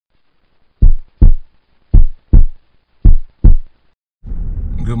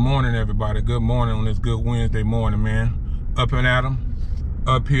Good morning, everybody. Good morning on this good Wednesday morning, man. Up and at 'em.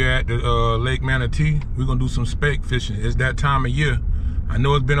 Up here at the Lake Manatee. We're gonna do some speck fishing. It's that time of year. I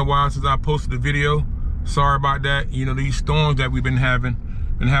know it's been a while since I posted the video. Sorry about that. You know, these storms that we've been having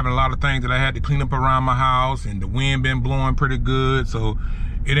a lot of things that I had to clean up around my house, and the wind been blowing pretty good, so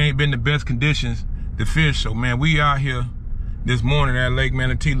it ain't been the best conditions to fish. So man, we out here this morning at Lake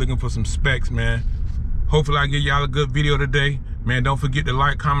Manatee looking for some specks, man. Hopefully I give y'all a good video today. Man, don't forget to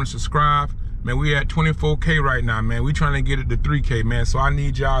like, comment, subscribe. Man, we at 24K right now, man. We trying to get it to 3K, man. So I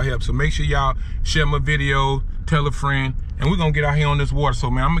need y'all help. So make sure y'all share my video, tell a friend, and we're gonna get out here on this water. So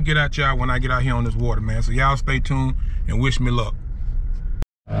man, I'm gonna get at y'all when I get out here on this water, man. So y'all stay tuned and wish me luck.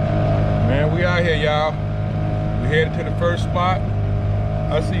 Man, we out here, y'all. We headed to the first spot.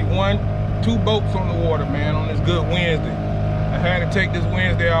 I see two boats on the water, man, on this good Wednesday. I had to take this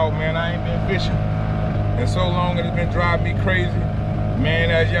Wednesday off, man. I ain't been fishing in so long, and it's been driving me crazy.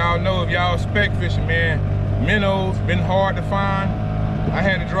 Man, as y'all know, if y'all speck fishing, man, minnows been hard to find. I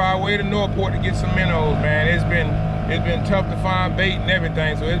had to drive way to Northport to get some minnows, man. It's been tough to find bait and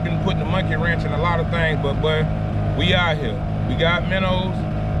everything, so it's been putting the monkey wrench in a lot of things, but we out here. We got minnows,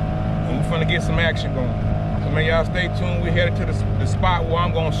 and we're finna get some action going. So man, y'all stay tuned. We're headed to the spot where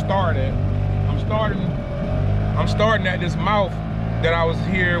I'm gonna start at. I'm starting at this mouth that I was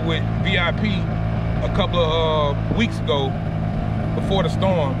here with VIP a couple of weeks ago before the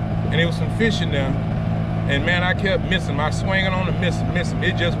storm, and there was some fish in there, and man, I kept missing. I swinging on them, missing.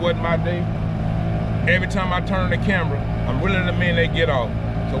 It just wasn't my day. Every time I turn the camera, I'm reeling them in, they get off.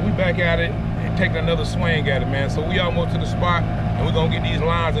 So we back at it and taking another swing at it, man. So we almost to the spot, and we're gonna get these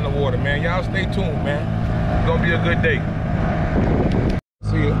lines in the water, man. Y'all stay tuned, man. It's gonna be a good day.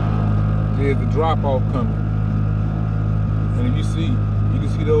 See it? There's the drop off coming. And if you can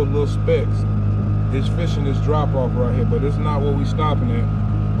see those little specks. It's fishing this drop off right here, but it's not what we stopping at.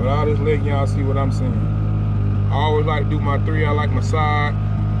 But I'll just let y'all see what I'm seeing. I always like to do my three. I like my side,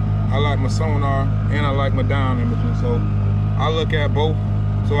 I like my sonar, and I like my down imaging. So I look at both,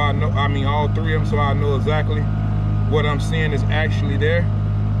 so I know, all three of them, so I know exactly what I'm seeing is actually there.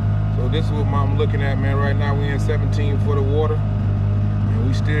 So this is what I'm looking at, man. Right now we in 17 foot of water, and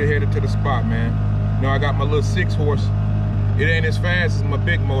we still headed to the spot, man. You know, I got my little 6-horse. It ain't as fast as my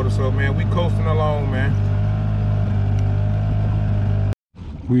big motor, so man, we coasting along, man.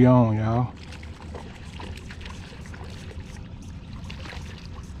 We on, y'all.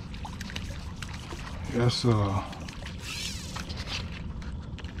 Yes, sir.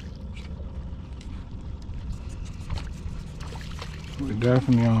 We're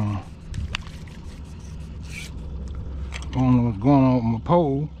definitely on. I don't know what's going on with my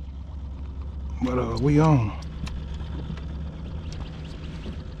pole, but we on.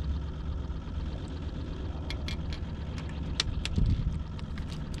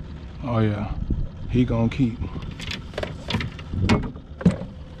 Oh yeah, he gonna keep.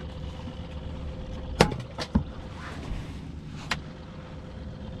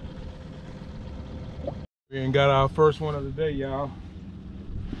 We ain't got our first one of the day, y'all.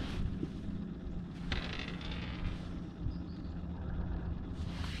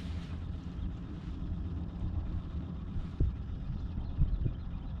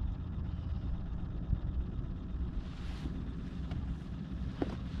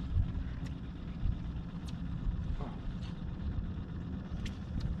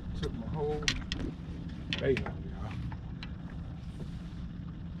 Took my whole bait out, y'all.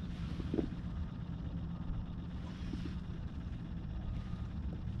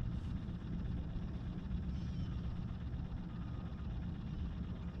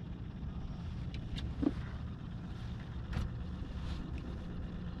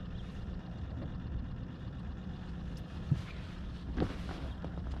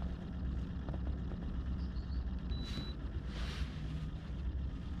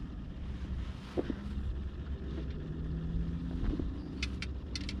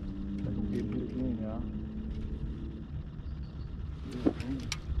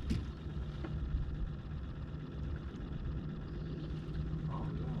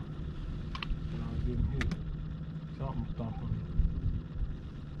 Something thumping.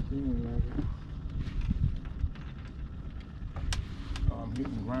 I'm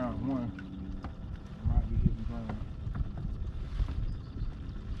hitting ground one. I might be hitting ground.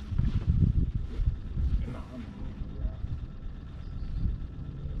 No, I'm not hitting ground.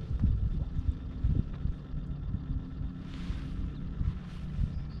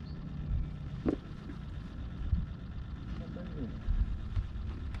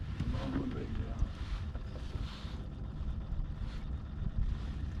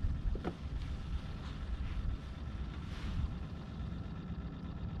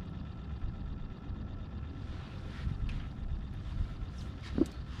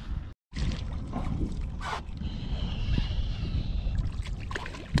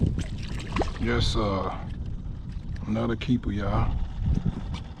 Just another keeper, y'all.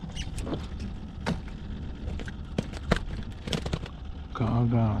 Calm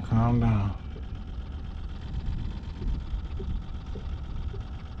down, calm down.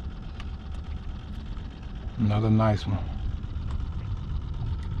 Another nice one.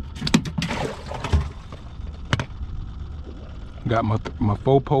 Got my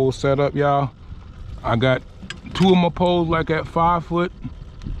 4 poles set up, y'all. I got 2 of my poles like at 5 foot,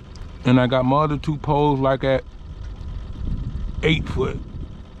 and I got my other 2 poles like at 8 foot.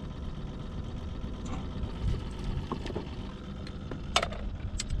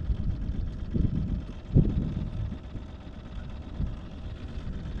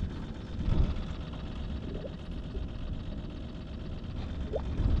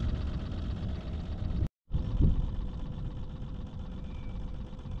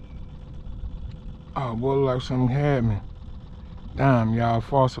 Oh, boy, look like something had me. Damn, y'all,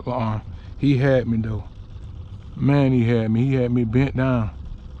 false alarm. He had me, though. Man, he had me. He had me bent down.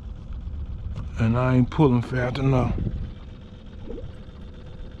 And I ain't pulling fast enough.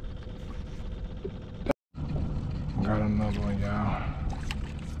 Got another one, y'all.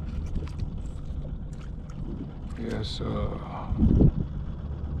 Yes,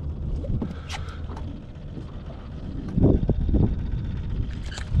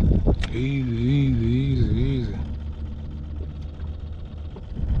 Easy, easy, easy, easy.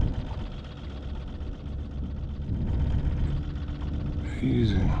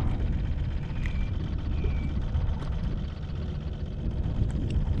 Easy.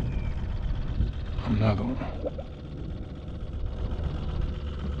 Another one.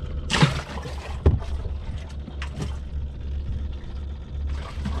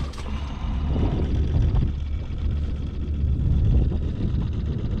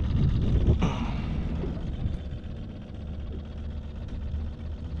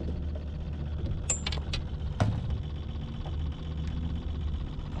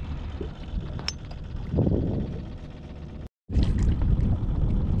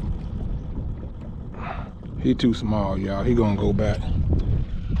 He too small, y'all. He gonna go back.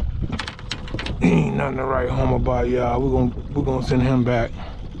 He ain't nothing to write home about, y'all. We're gonna send him back.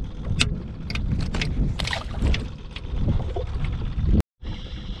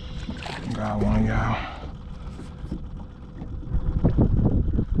 Got one, y'all.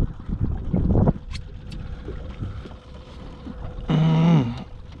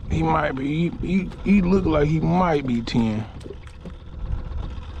 He might be. He look like he might be 10.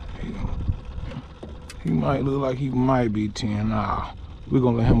 He might look like he might be 10. Nah, we're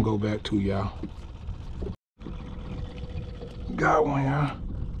gonna let him go back too, y'all. Got one, y'all.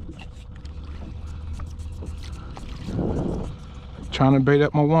 Trying to bait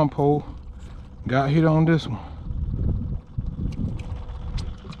up my 1 pole. Got hit on this one.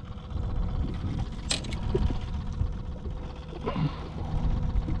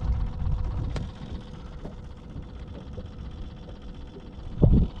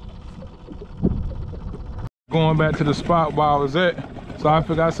 Going back to the spot where I was at, so I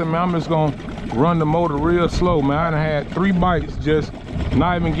figured, I said, man, I'm just gonna run the motor real slow, man. I done had 3 bites, just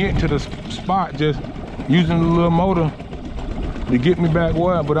not even getting to the spot, just using the little motor to get me back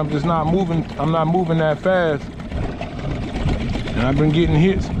well, but I'm just not moving. I'm not moving that fast, and I've been getting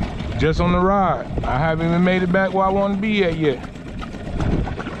hits just on the ride. I haven't even made it back where I want to be at yet,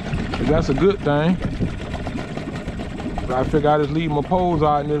 but that's a good thing. But I figure I just leave my poles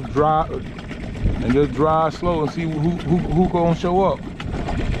out and just drive slow and see who gonna show up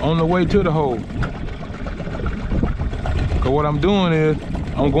on the way to the hole. Cause what I'm doing is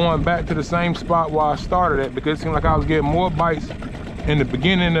I'm going back to the same spot where I started at, because it seemed like I was getting more bites in the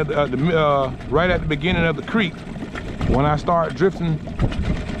beginning of right at the beginning of the creek. When I start drifting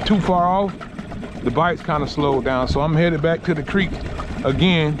too far off, the bites kind of slowed down. So I'm headed back to the creek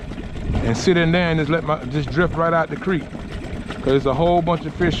again and sit in there and just drift right out the creek. Cause there's a whole bunch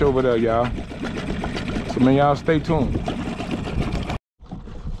of fish over there, y'all. So man, y'all stay tuned.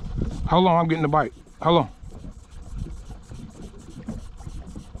 How long I'm getting the bite? How long?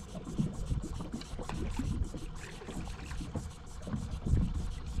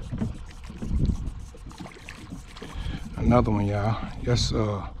 Another one, y'all. Yes,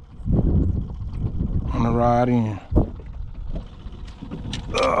 on the ride in.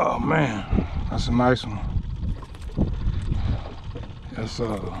 Oh man, that's a nice one. Yes,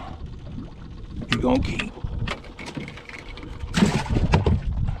 you gonna keep.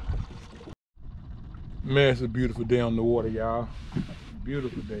 Man, it's a beautiful day on the water, y'all.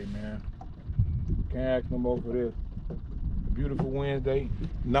 Beautiful day, man. Can't ask no more for this. Beautiful Wednesday.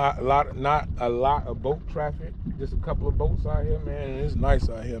 Not a lot of boat traffic. Just a couple of boats out here, man. And it's nice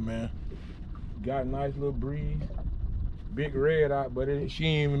out here, man. Got a nice little breeze. Big red out, but she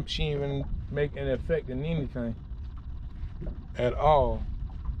ain't even make an effect in anything at all.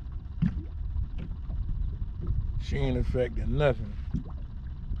 She ain't affecting nothing.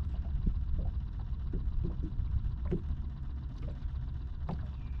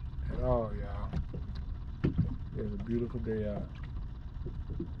 At all, y'all. It's a beautiful day out.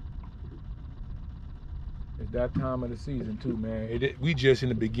 It's that time of the season too, man. We just in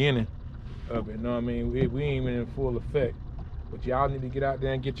the beginning of it, you know what I mean? We ain't even in full effect. But y'all need to get out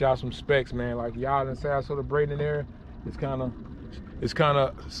there and get y'all some specs, man. Like y'all in Sarasota, Braden area, it's kind of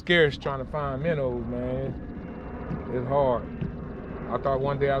scarce trying to find minnows, man. It's hard. I thought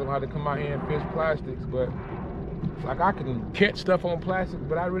one day I was gonna have to come out here and fish plastics, but like I can catch stuff on plastics,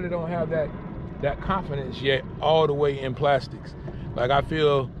 but I really don't have that confidence yet all the way in plastics. Like I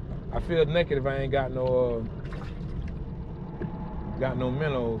feel naked if I ain't got no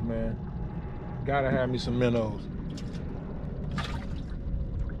minnows, man. Gotta have me some minnows.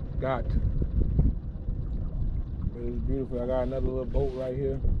 Got to. But it's beautiful. I got another little boat right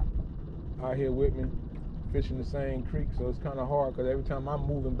here, out here with me, fishing the same creek, so it's kind of hard because every time I'm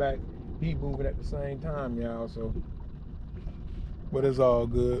moving back, he moving at the same time, y'all. So, but it's all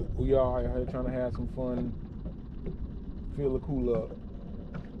good. We all out here trying to have some fun, feel the cool up.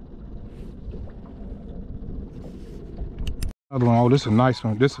 Another one. Oh, this is a nice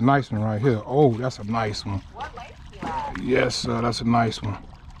one. This is a nice one right here. Oh, that's a nice one. What lake are you at? Yes, sir. That's a nice one.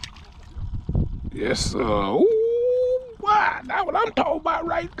 Yes, sir. Ooh, wow. That's what I'm talking about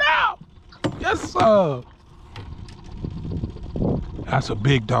right now. Yes, sir. That's a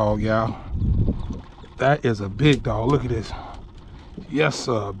big dog, y'all. That is a big dog. Look at this. Yes,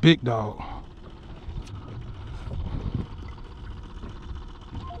 sir. Big dog.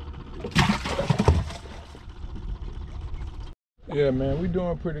 Yeah, man. We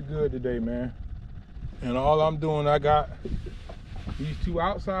doing pretty good today, man. And all I'm doing, I got these two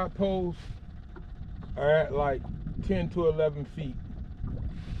outside poles are at like 10 to 11 feet.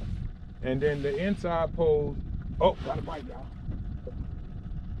 And then the inside poles, oh, got a bite, y'all.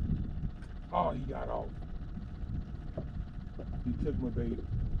 Oh, he got off. He took my bait.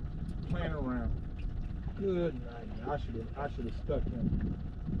 Playing around. Good night. I should have stuck him.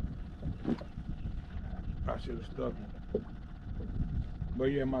 I should have stuck him. But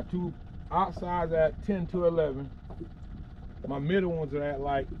yeah, my two outsides at 10 to 11. My middle ones are at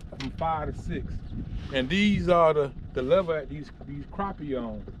like from 5 to 6. And these are the level at these crappie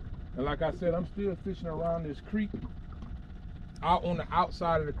on. And like I said, I'm still fishing around this creek. Out on the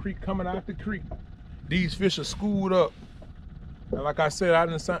outside of the creek, coming out the creek. These fish are schooled up. And like I said, I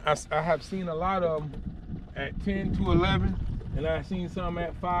have seen a lot of them at 10 to 11. And I've seen some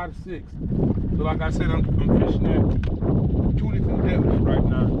at 5 to 6. So like I said, I'm fishing at 2 different depths right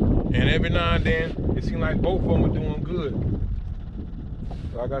now. And every now and then, it seems like both of them are doing good.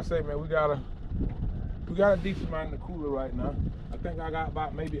 Like I say, man, we got a decent amount in the cooler right now. I think I got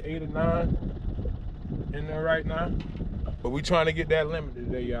about maybe 8 or 9 in there right now. But we trying to get that limit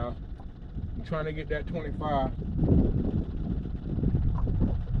today, y'all. We trying to get that 25.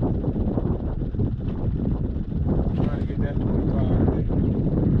 Trying to get that 25 today.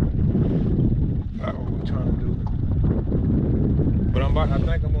 That's what we trying to do. But I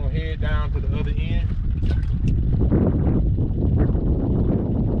think I'm gonna head down to the other end.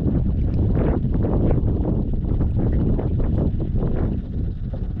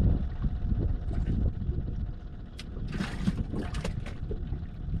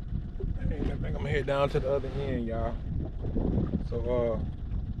 Down to the other end, y'all. So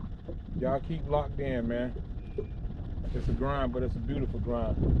y'all keep locked in, man. It's a grind, but it's a beautiful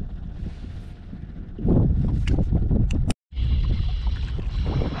grind.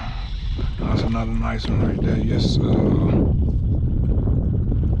 That's another nice one right there. Yes,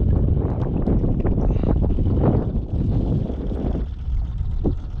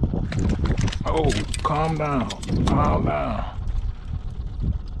 oh, calm down. Calm down.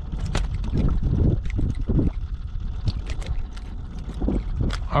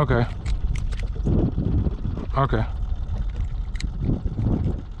 Okay. Okay.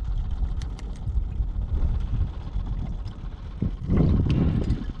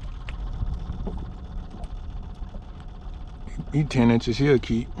 He 10 inches, he'll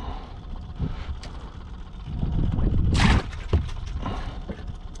keep.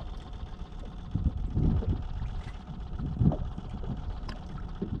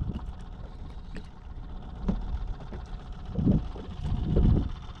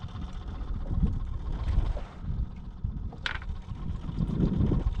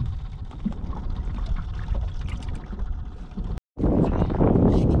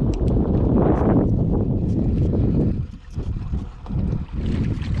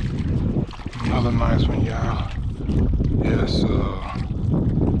 Yes,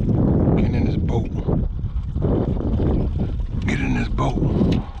 get in this boat. Get in this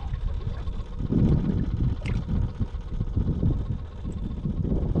boat.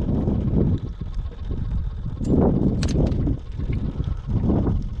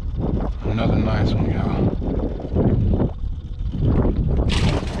 Another nice one, y'all.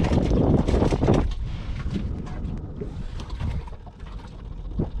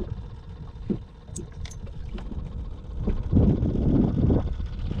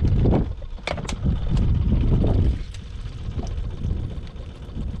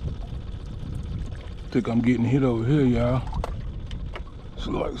 Think I'm getting hit over here, y'all. It's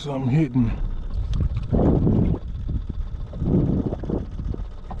like something hitting me.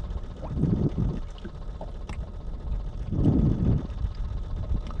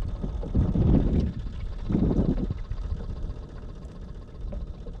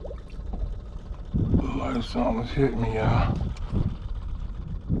 Look like something's hitting me, y'all.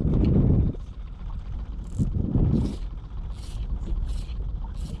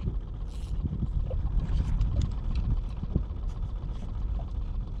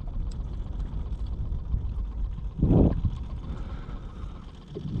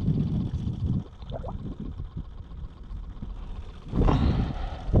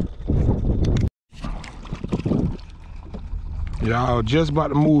 Y'all just about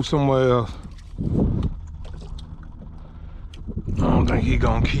to move somewhere else. I don't think he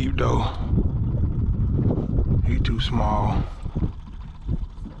gonna keep though. He too small.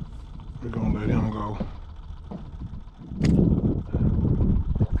 We're gonna let him go.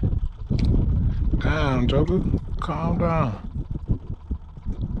 Damn, Joker, calm down.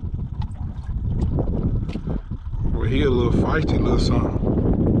 Well, he a little feisty, little something.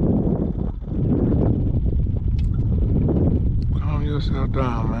 Yourself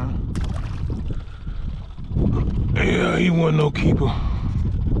down, man. Yeah, he wasn't no keeper.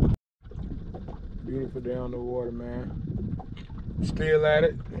 Beautiful day on the water, man. Still at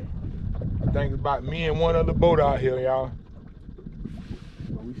it. I think it's about me and one other boat out here, y'all.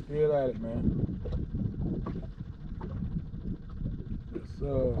 But we still at it, man. Yes,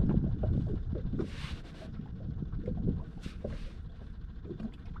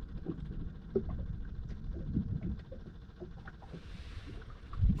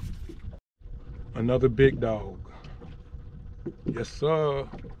 another big dog. Yes, sir.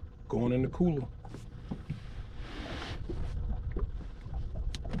 Going in the cooler.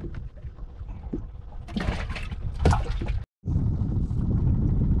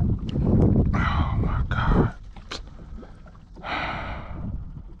 Oh my God.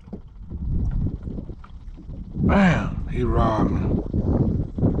 Bam, he robbed me.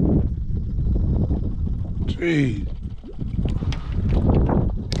 Jeez.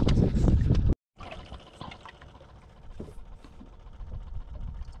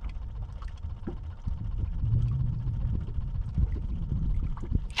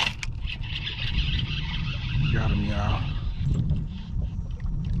 Got him, y'all.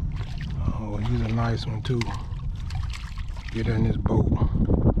 Oh, he's a nice one too. Get in this boat.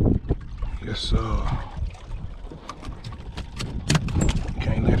 Yes, sir.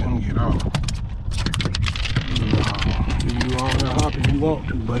 Can't let him get off. No, you on there hop if you want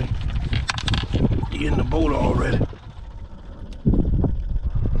to, buddy. Get in the boat already.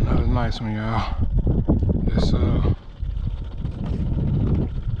 Another nice one, y'all. Yes, sir.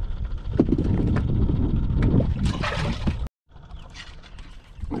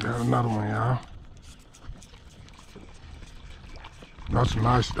 Got another one, y'all. That's a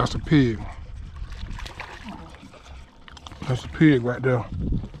nice, that's a pig. That's a pig right there.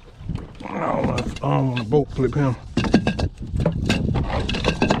 I don't want to boat flip him.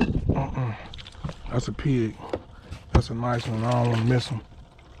 That's a pig. That's a nice one. I don't want to miss him.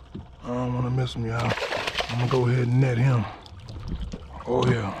 I don't want to miss him, y'all. I'm going to go ahead and net him. Oh,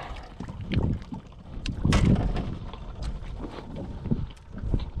 yeah.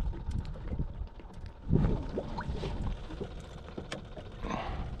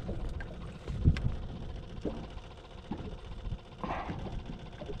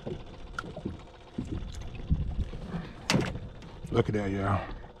 Look at that, y'all.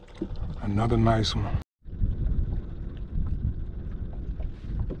 Another nice one.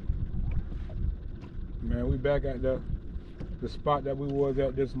 Man, we back at the spot that we was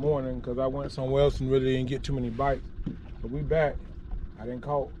at this morning because I went somewhere else and really didn't get too many bites. But we back. I done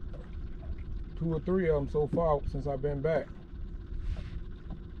caught 2 or 3 of them so far since I've been back.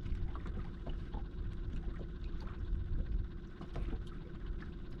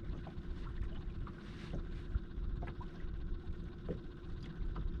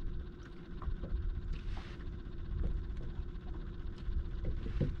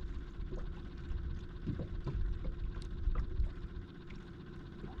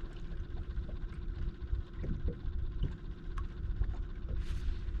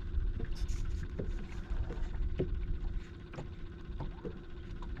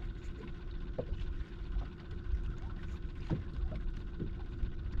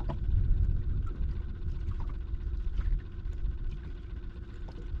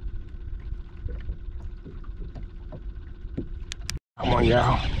 on,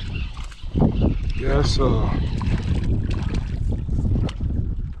 y'all. Yes, sir.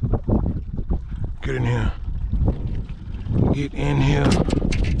 Get in here. Get in here.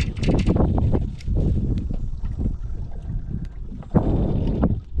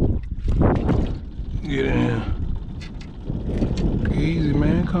 Get in here. Easy,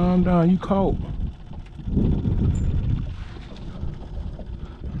 man. Calm down. You caught.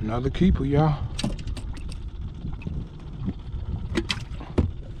 Another keeper, y'all.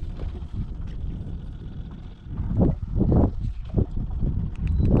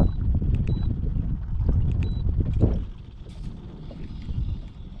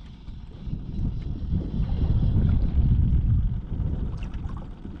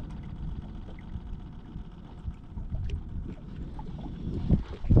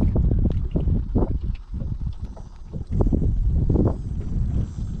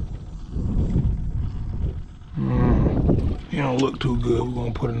 He don't look too good. We're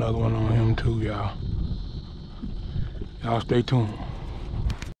gonna put another one on him too, y'all. Y'all stay tuned.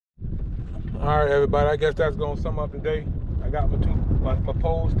 All right, everybody, I guess that's gonna sum up today. I got my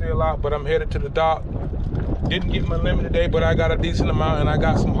poles still out, but I'm headed to the dock. Didn't get my limit today, but I got a decent amount and I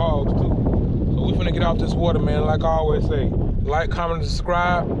got some hogs too. So we finna get off this water, man. Like I always say, like, comment, and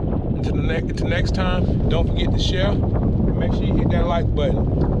subscribe. Until next time, don't forget to share. And make sure you hit that like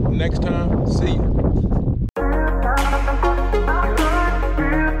button. Next time, see you.